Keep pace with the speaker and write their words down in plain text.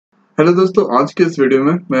Hello दोस्तों, आज के इस वीडियो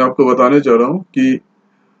में मैं आपको बताने जा रहा हूँ कि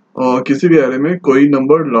किसी भी एरे में कोई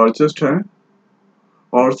नंबर लार्जेस्ट है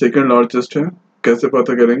और सेकंड लार्जेस्ट है, कैसे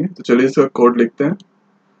पता करेंगे। तो चलिए इसका कोड लिखते हैं।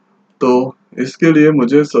 तो इसके लिए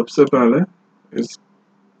मुझे सबसे पहले इस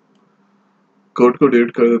कोड को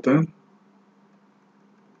डिलीट कर देते हैं।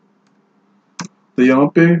 तो यहाँ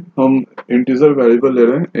पे हम इंटीजर वेरिएबल ले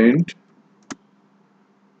रहे हैं, इंट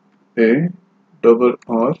ए डबल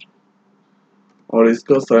आर, और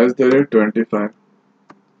इसका साइज दे रहे हैं 25,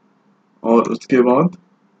 और उसके बाद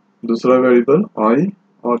दूसरा वेरिएबल आई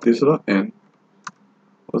और तीसरा एन।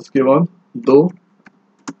 उसके बाद दो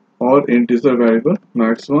और इंटीजर वेरिएबल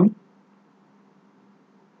max1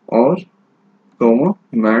 और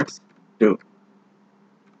max2।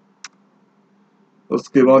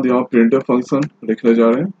 उसके बाद यहाँ प्रिंटफ फंक्शन लिखने जा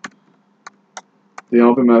रहे हैं। तो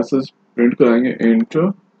यहाँ पे मैसेज प्रिंट कराएंगे,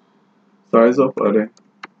 इंटर साइज ऑफ अरे।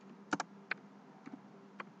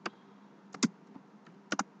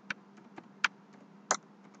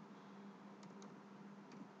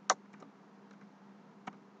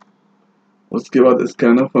 उसके बाद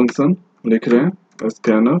स्कैनर फंक्शन लिख रहे हैं,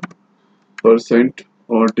 स्कैनर परसेंट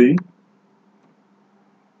और डी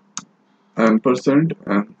एम्परसेंड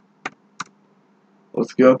एन।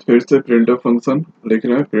 उसके बाद फिर से प्रिंटफ फंक्शन लिख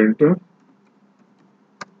रहे हैं, प्रिंटर,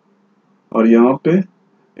 और यहाँ पे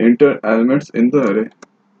इंटर एलिमेंट्स इन द अरे।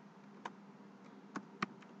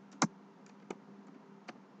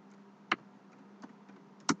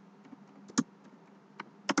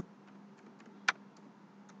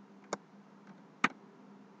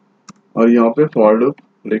 और यहाँ पे फॉर लूप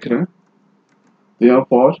लिख रहे हैं। तो यहाँ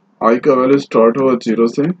फॉर आई का वैल्यू स्टार्ट होगा 0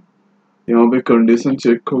 से, यहाँ पे कंडीशन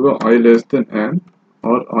चेक होगा आई लेस देन एन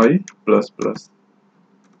और आई प्लस प्लस।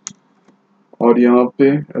 और यहाँ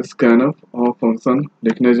पे स्कैनफ और फंक्शन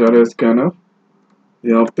लिखने जा रहे हैं, स्कैनफ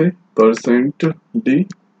यहाँ पे परसेंट डी,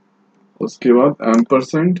 उसके बाद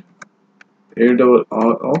ampersand A double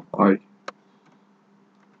R of आई।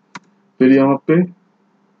 फिर यहाँ पे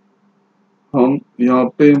हम यहाँ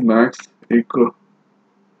पे मैक्स1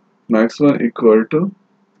 equal to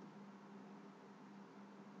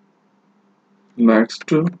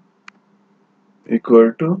मैक्स2 equal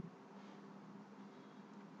to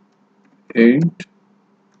int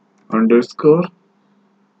underscore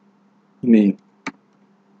mean.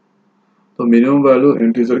 तो मिनिमम वैल्यू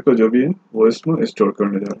इंटीजर का जो भी है वो इसमें स्टोर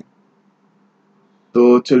करने जा रहे हैं।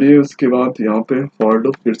 तो चलिए उसके बाद यहाँ पे फॉर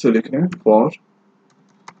लूप फिर से लिख रहे हैं, फॉर,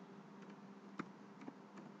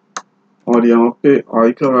 और यहाँ पे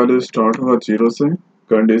आई का वैल्यू स्टार्ट होगा 0 से,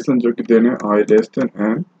 कंडीशन जो कि देने आई लेस देन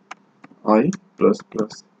एन आई प्लस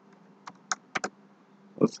प्लस।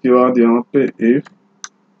 उसके बाद यहाँ पे if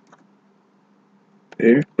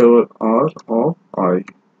A double R of I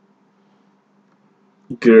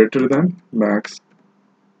greater than max,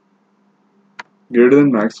 greater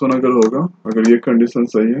than मैक्स1 अगर होगा, अगर ये कंडीशन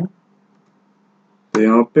सही है, तो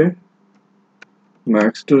यहाँ पे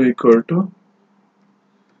मैक्स2 इक्वल टू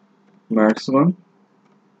मैक्स1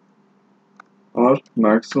 और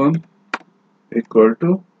मैक्स1 equal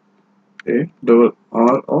to A double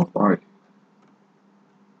R of आई।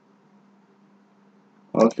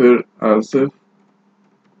 और फिर एल्स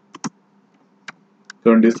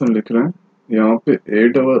कंडीशन लिख रहे हैं, यहाँ पे A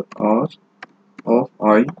double R of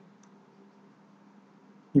I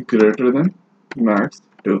greater than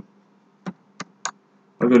मैक्स2।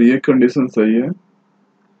 अगर ये कंडीशन सही है,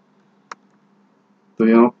 तो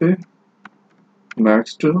यहाँ पे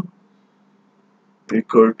मैक्स2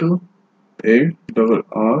 equal to A double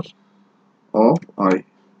R of आई।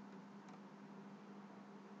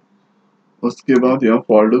 उसके बाद यहाँ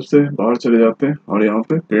फॉर लूप से बाहर चले जाते हैं और यहाँ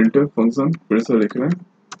पे प्रिंटफ फंक्शन फिर से लिख रहे हैं।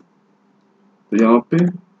 तो यहाँ पे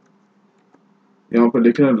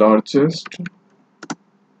लिख रहे हैं largest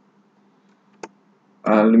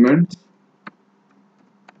element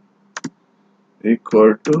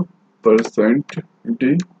equal two percent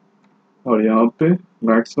D, और यहाँ पे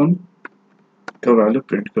मैक्स1 का वैल्यू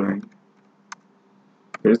प्रिंट कराएंगे।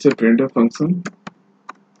 फिर से प्रिंटफ फंक्शन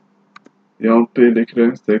यहाँ पे लिख रहे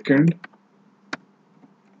हैं, second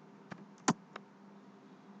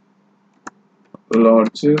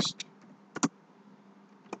largest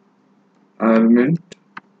element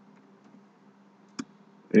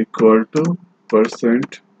equal two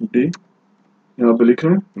percent D, यहाँ पे लिख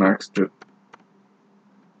रहे हैं मैक्स2।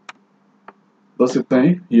 बस इतना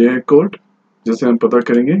ही, ये है कोड जिसे हम पता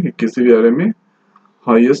करेंगे कि किसी भी एरे में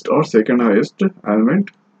हाईएस्ट और सेकंड हाईएस्ट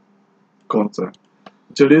एलिमेंट कौन सा है।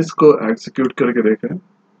 चलिए इसको एग्जीक्यूट करके देखें।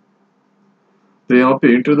 तो यहाँ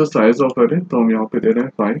पे enter the size of array, तो हम यहाँ पे दे रहे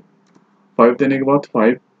हैं 5 देने के बाद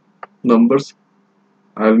 5 नंबर्स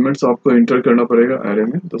एलिमेंट्स आपको इंटर करना पड़ेगा एरे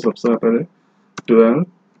में। तो सबसे पहले 12,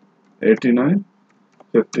 89,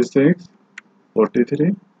 56,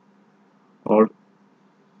 43 और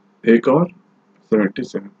एक और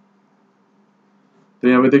 77। तो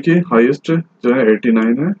यहाँ पे देखिए हाईएस्ट जो है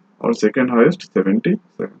 89 है और सेकंड हाईएस्ट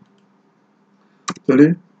 77।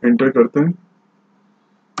 चलिए एंटर करते हैं।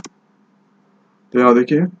 तो यहाँ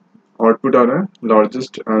देखिए आउटपुट आ रहा है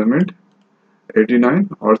लार्जेस्ट एलिमेंट 89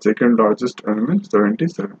 और सेकंड लार्जेस्ट एलिमेंट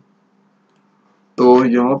 77। तो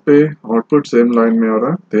यहाँ पे आउटपुट सेम लाइन में आ रहा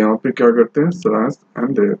है, तो यहाँ पे क्या करते हैं स्लैश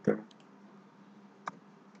एन दे देते हैं।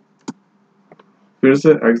 फिर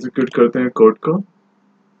से एग्जीक्यूट करते हैं कोड को।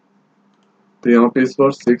 तो यहाँ पे इस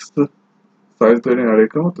बार 6 साइज दे रहे हैं एरे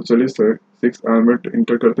का। तो चलिए 6 एलिमेंट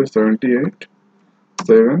इंटर करते हैं 78,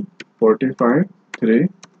 7, 45, 3,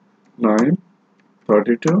 9,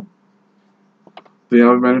 32। तो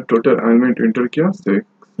यहाँ पे मैंने टोटल एलिमेंट इंटर किया 6।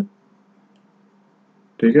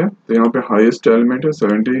 ठीक है, तो यहाँ पे हाईएस्ट एलिमेंट है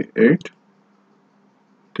 78।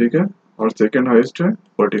 ठीक है, और सेकंड हाईएस्ट है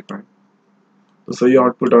 45। तो सही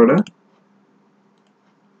आउटपुट आ रहा है।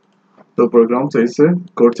 तो प्रोग्राम सही से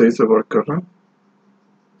कोड सही से वर्क कर रहा है।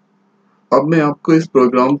 अब मैं आपको इस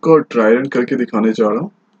प्रोग्राम को ट्राई रन करके दिखाने जा रहा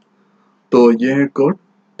हूँ। तो ये है कोड।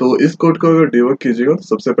 तो इस कोड को अगर डिबग कीजिएगा तो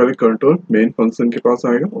सबसे पहले कंट्रोल मेन फंक्शन के पास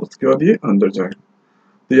आएगा, उसके बाद ये अंदर जाएगा।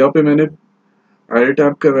 तो यहाँ पे मैंने एरे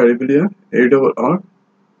टाइप का वेरिएबल लिया ए डबल आर।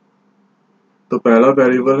 तो पहला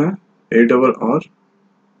वेरिएबल है ए डबल आर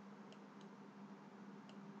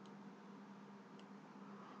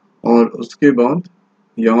और उसके बाद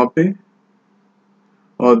यहाँ पे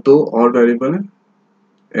और दो और वेरिएबल है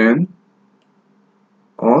एन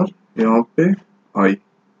और यहाँ पे आई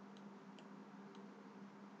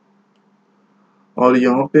और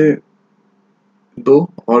यहाँ पे दो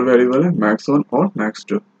और वेरिएबल है मैक्स 1 और मैक्स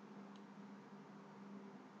 2।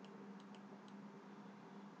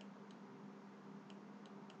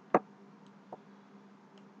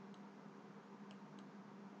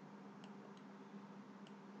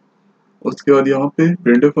 उसके बाद यहाँ पे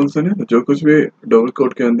प्रिंटफ फंक्शन है, जो कुछ भी डबल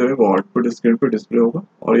कोट के अंदर है वो आउटपुट स्क्रीन पे डिस्प्ले होगा।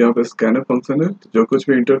 और यहाँ पे स्कैनर फंक्शन है, जो कुछ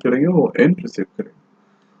भी इंटर करेंगे वो एन रिसीव करेगा।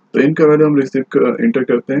 तो इन का वैल्यू हम इंटर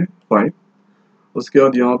करते हैं 5। उसके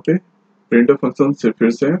बाद यहाँ पे प्रिंटफ फंक्शन से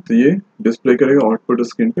फिर से है, तो ये डिस्प्ले करेगा आउटपुट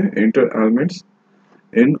स्क्रीन पे इंटर एलिमेंट्स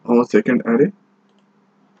इन और सेकेंड एरे।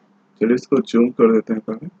 चलिए इसको जूम कर देते हैं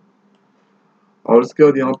पहले। और उसके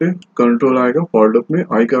बाद यहाँ पे कंट्रोल आएगा फॉर लूप में।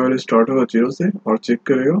 आई का वैल्यू स्टार्ट होगा 0 से और चेक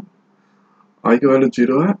करेगा आई का वैल्यू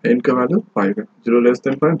 0 है, एन का वैल्यू 5 है। 0 लेस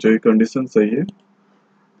देन 5 जो ये कंडीशन सही है।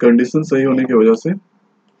 कंडीशन सही होने की वजह से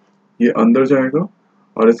ये अंदर जाएगा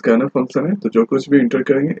और स्कैनर फंक्शन है, तो जो कुछ भी इंटर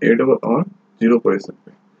करेंगे ए डबल आर 0 पोजिशन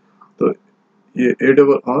पे। तो ये A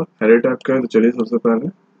double R array type का है। तो चलिए सबसे पहले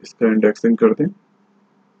इसका इंडेक्सिंग कर दें।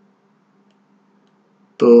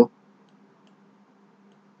 तो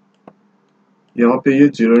यहाँ पे ये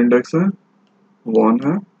 0 इंडेक्स है, 1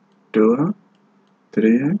 है, 2 है,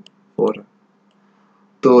 3 है, 4 है।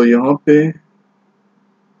 तो यहाँ पे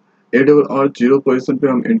ए डबल आर 0 पोजिशन पे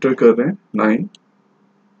हम इंटर कर रहे हैं 9।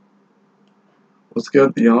 उसके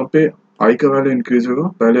बाद यहाँ पे आई का वैल्यू इंक्रीज होगा।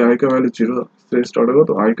 पहले आई का वैल्यू 0 से स्टार्ट होगा,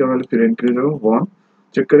 तो आई का वैल्यू फिर इंक्रीज होगा 1।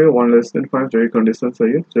 चेक करेगा 1 लेस देन 5 जो ये कंडीशन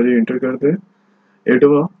सही है। चलिए इंटर करते हैं 8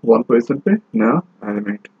 1 पोजिशन पे नया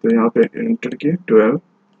एलिमेंट। तो यहाँ पे इंटर किए 12।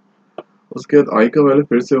 उसके बाद आई का वैल्यू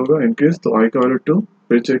फिर से होगा इंक्रीज, तो आई का वैल्यू 2।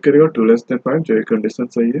 फिर चेक करेगा 2 लेस देन 5 जो ये कंडीशन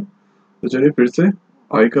सही है। तो चलिए फिर से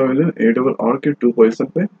आई का वैल्यू ए डबल आर के 2 पोजिशन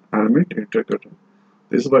पे एलिमेंट इंटर कर रहे हैं।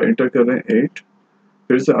 तो इस बार इंटर कर रहे हैं 8।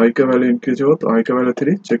 फिर से आई का वैल्यू इंक्रीज होगा, तो आई का वैल्यू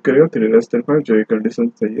 3। चेक करेगा 3 लेस देन 5 जो ये कंडीशन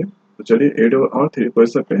सही है। तो चलिए ए डबल आर 3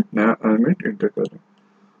 पोजिशन पे नया एलिमेंट इंटर कर रहे हैं।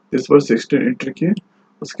 इस बार 16 इंटर किए।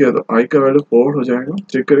 उसके बाद आई का वैल्यू 4 हो जाएगा।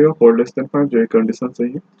 चेक करेगा 4 लेस देन 5 जो ये कंडीशन सही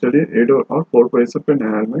है। चलिए ए डबल आर 4 पोजिशन पे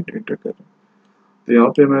नया एलिमेंट इंटर कर रहे हैं। तो यहाँ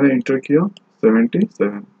पे मैंने इंटर किया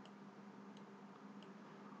 77।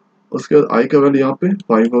 उसके बाद आई का वैल्यू यहाँ पे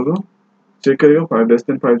 5 होगा। चेक करेगा 5 लेस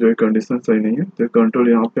देन 5 जो ये कंडीशन सही नहीं है, तो कंट्रोल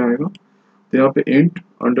यहाँ पे आएगा। तो यहाँ पे इंट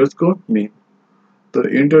अंडरस्कोर मीन। तो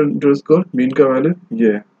इंट अंडरस्कोर मीन का वैल्यू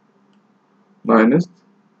ये है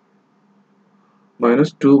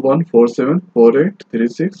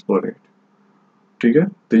 -2147483648। ठीक है,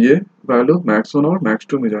 तो ये वैल्यू मैक्स 1 और मैक्स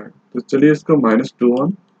 2 में जाएगा। तो चलिए इसको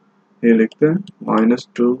 -21 ये लिखते हैं,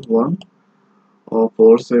 -21 और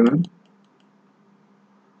 47।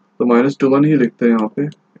 तो -21 ही लिखते हैं यहाँ पे।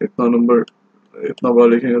 इतना नंबर इतना बड़ा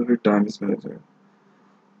लिखेंगे तो फिर टाइम इसमें लग जाएगा।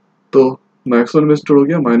 तो मैक्स 1 में स्टोर हो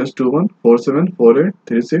गया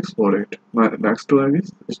 -2147483648। मैक्स 2 में भी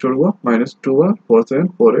स्टोर हुआ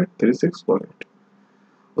 -2147483648।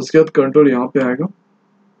 उसके बाद कंट्रोल यहाँ पे आएगा।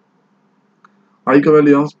 आई का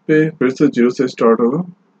वैल्यू यहाँ पे फिर से 0 से स्टार्ट होगा,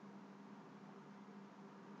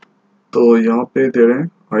 तो यहाँ पे दे रहे हैं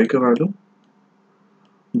आई का वैल्यू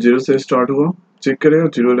 0 से स्टार्ट हुआ, चेक करेगा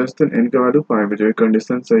 0 लेस देन n का वैल्यू 5 है, जो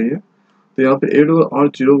कंडीशन सही है। तो यहाँ पे a double r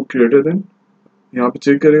 0 greater than, यहाँ पे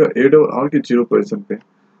चेक करेगा a डबल r की 0 पोजिशन पे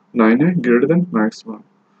 9 है ग्रेटर देन मैक्स 1,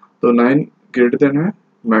 तो 9 ग्रेटर देन है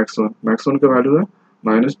मैक्स 1, मैक्स 1 का वैल्यू है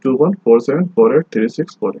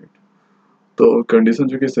 -2147483648, तो कंडीशन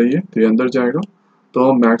जो कि सही है, तो ये अंदर जाएगा। तो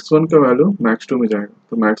हम मैक्स 1 का वैल्यू मैक्स 2 में जाएगा,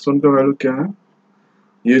 तो मैक्स 1 का वैल्यू क्या है,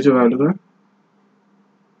 ये जो वैल्यू है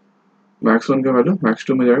मैक्स 1 का वैल्यू मैक्स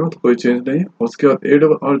 2 में जाएगा, तो कोई चेंज नहीं है। उसके बाद ए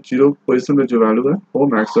डबल और 0 पोजिशन में जो वैल्यू है वो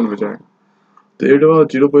मैक्स 1 में जाएगा, तो ए डबल और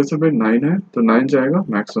 0 पोजिशन पे 9 है, तो 9 जाएगा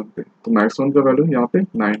मैक्स 1 पे, तो मैक्स 1 का वैल्यू यहाँ पे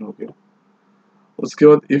 9 हो गया। उसके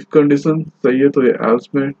बाद इफ कंडीशन सही है तो ये एल्स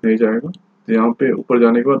में नहीं जाएगा, तो यहाँ पे ऊपर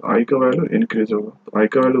जाने के बाद आई का वैल्यू इंक्रीज होगा, तो आई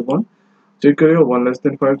का वैल्यू 1, चेक करेगा 1 लेस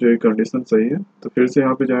देन 5, जो ये कंडीशन सही है, तो फिर से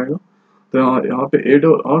यहाँ पे जाएगा। तो यहाँ पे 8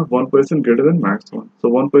 और 1% ग्रेटर देन मैक्स 1, तो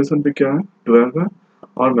 1% पे क्या है 12 है,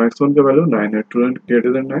 और मैक्स 1 का वैल्यू 9 है, 12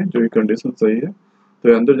 ग्रेटर देन 9, जो ये कंडीशन सही है, तो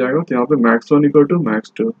ये अंदर जाएगा। तो यहाँ पे मैक्स 1 इक्वल टू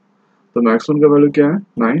मैक्स 2, तो मैक्स 1 का वैल्यू क्या है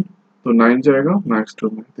 9, तो 9 जाएगा मैक्स 2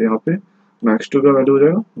 में, तो यहाँ पे मैक्स 2 का वैल्यू हो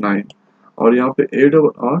जाएगा 9, और यहाँ पे 8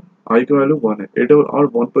 और आई का वैल्यू 1 है, 8 और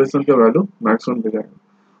 1% का वैल्यू मैक्स 1 पे जाएगा,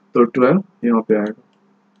 तो 12 यहाँ पे आएगा।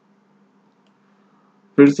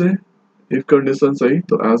 फिर से इफ कंडीशन सही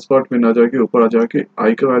तो एज पार्ट में ना जाके ऊपर आ जाके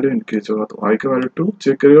आई का वैल्यू इंक्रीज होगा, तो आई का वैल्यू 2,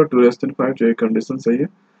 चेक करेगा 2 लेस देन 5, जो ये कंडीशन सही है।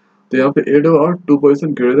 तो यहाँ पे 8 और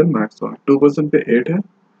 2% ग्रेटर देन मैक्स 1, 2% पे 8 है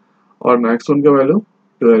और मैक्स 1 का वैल्यू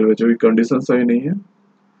 12 है, जो कि कंडीशन सही नहीं है,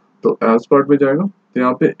 तो एज पार्ट में जाएगा। तो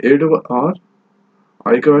यहाँ पे 8 और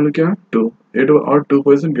आई का वैल्यू क्या है 2, 8 और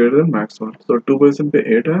 2% ग्रेटर देन मैक्स 1, तो 2% पे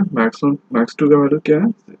 8 है, मैक्स 2 का वैल्यू क्या है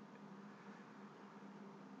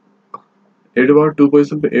 8 और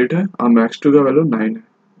 2% पे 8 है, और मैक्स 2 का वैल्यू 9 है,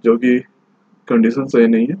 जो कि कंडीशन सही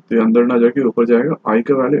नहीं है, तो ये अंदर ना जाके ऊपर जाएगा, आई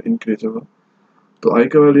का वैल्यू इंक्रीज होगा, तो आई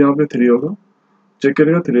का वैल्यू यहाँ पे 3 होगा, चेक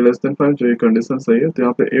करेगा 3 लेस देन 5, जो ये कंडीशन सही है। तो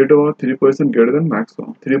यहाँ पे 8 और 3% ग्रेटर देन मैक्स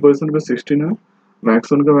 1, 3% पे 16 है,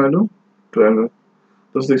 मैक्स 1 का वैल्यू 12 है,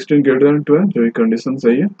 तो 16 ग्रेटर देन 12, जो ये कंडीशन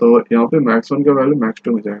सही है, तो यहाँ पे मैक्स 1 का वैल्यू मैक्स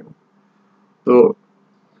 2 में जाएगा, तो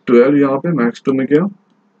 12 यहाँ पे मैक्स 2 में गया,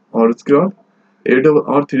 और उसके बाद 8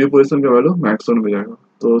 और 3% का वैल्यू मैक्स 1 में जाएगा,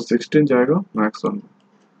 तो 16 जाएगा मैक्स 1 में,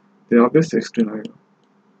 तो यहाँ पे 16 आएगा।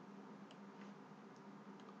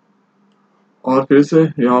 और फिर से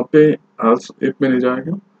यहाँ पे एल्स इफ में नहीं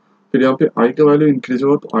जाएगा, फिर यहाँ पे आई का वैल्यू इंक्रीज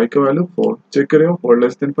होगा, तो आई का वैल्यू 4, चेक करेगा 4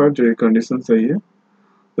 लेस देन 5, जो ये कंडीशन सही है।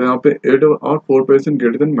 तो यहाँ पे 8 और 4%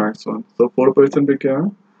 ग्रेटर देन मैक्स 1, तो 4% पे क्या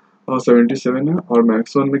है और 77 है, और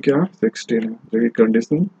मैक्स 1 में क्या है 16 है, जो कि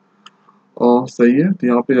कंडीशन और सही है। तो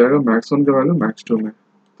यहाँ पे जाएगा मैक्स 1 का वैल्यू मैक्स 2 में,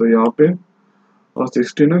 तो यहाँ पे और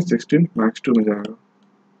 16 है, 16 मैक्स 2 में जाएगा,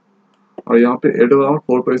 और यहाँ पे 8 और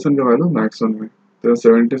 4% का वैल्यू मैक्स 1 में, तो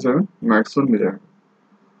 77 मैक्स 1 में जाएगा,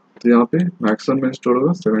 तो यहाँ पे मैक्स 1 में स्टोर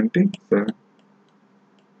होगा 77,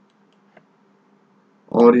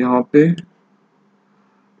 और यहाँ पे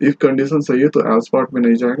इफ कंडीशन सही है तो एल्स पार्ट में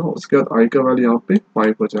नहीं जाएगा, उसके बाद आई का वैल्यू यहाँ पे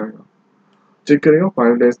 5 हो जाएगा, चेक करेगा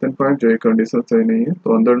 5 लेस देन 5, जो ये कंडीशन सही नहीं है,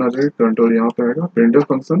 तो अंदर ना जाएगा, कंट्रोल यहाँ पे आएगा प्रिंटर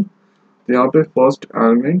फंक्शन, तो यहाँ पे फर्स्ट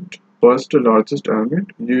लार्जेस्ट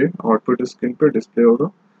एलिमेंट ये आउटपुट स्क्रीन पे डिस्प्ले होगा,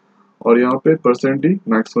 और यहाँ पे परसेंट डी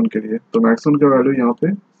मैक्स 1 के लिए, तो मैक्स 1 का वैल्यू यहाँ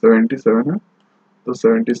पे 77 है, तो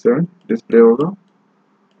 77 डिस्प्ले होगा,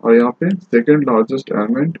 और यहाँ पे second largest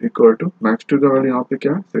element equal to max 2 का वैल्यू यहाँ पे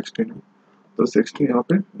क्या है 16 है, तो 16 यहाँ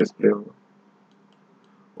पे डिस्प्ले होगा।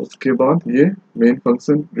 उसके बाद ये मेन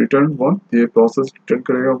फंक्शन रिटर्न 1, ये प्रोसेस रिटर्न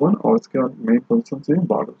करेगा 1, और उसके बाद मेन फंक्शन से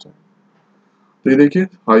बाहर हो जाएगा। तो ये देखिए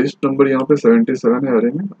हाईएस्ट नंबर यहाँ पे 77 है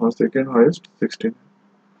अरे में, और सेकेंड हाईएस्ट 16 है,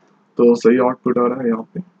 तो सही आउटपुट आ रहा है यहाँ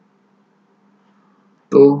पे।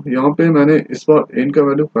 तो यहाँ पे मैंने इस बार n का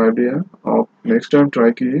वैल्यू 5 दिया है, आप नेक्स्ट टाइम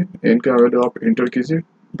ट्राई कीजिए, n का वैल्यू आप इंटर कीजिए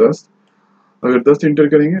 10, अगर 10 इंटर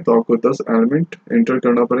करेंगे तो आपको 10 एलिमेंट इंटर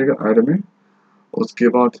करना पड़ेगा एरे में। उसके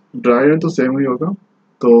बाद ड्राई रन तो सेम ही होगा,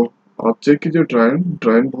 तो आप चेक कीजिए ड्राई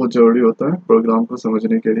रन बहुत ज़रूरी होता है प्रोग्राम को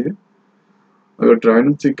समझने के लिए, अगर ड्राई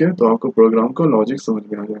रन सीखे तो आपको प्रोग्राम का लॉजिक समझ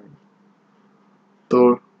में आ जाएगा।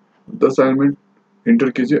 तो 10 एलिमेंट इंटर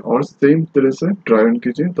कीजिए और सेम तरह से ड्राई रन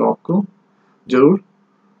कीजिए, तो आपको जरूर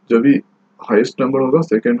जो भी हाईएस्ट नंबर होगा,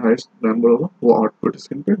 सेकेंड हाईएस्ट नंबर होगा, वो आउटपुट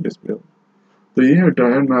स्क्रीन पे डिस्प्ले होगा। तो ये है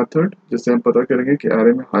ड्राई रन मेथड, जिससे हम पता करेंगे कि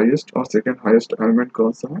एरे में हाईएस्ट और सेकेंड हाईएस्ट एलिमेंट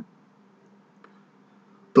कौन सा है।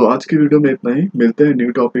 तो आज की वीडियो में इतना ही, मिलते हैं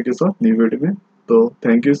न्यू टॉपिक के साथ न्यू वीडियो में। तो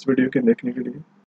थैंक यू इस वीडियो के देखने के लिए।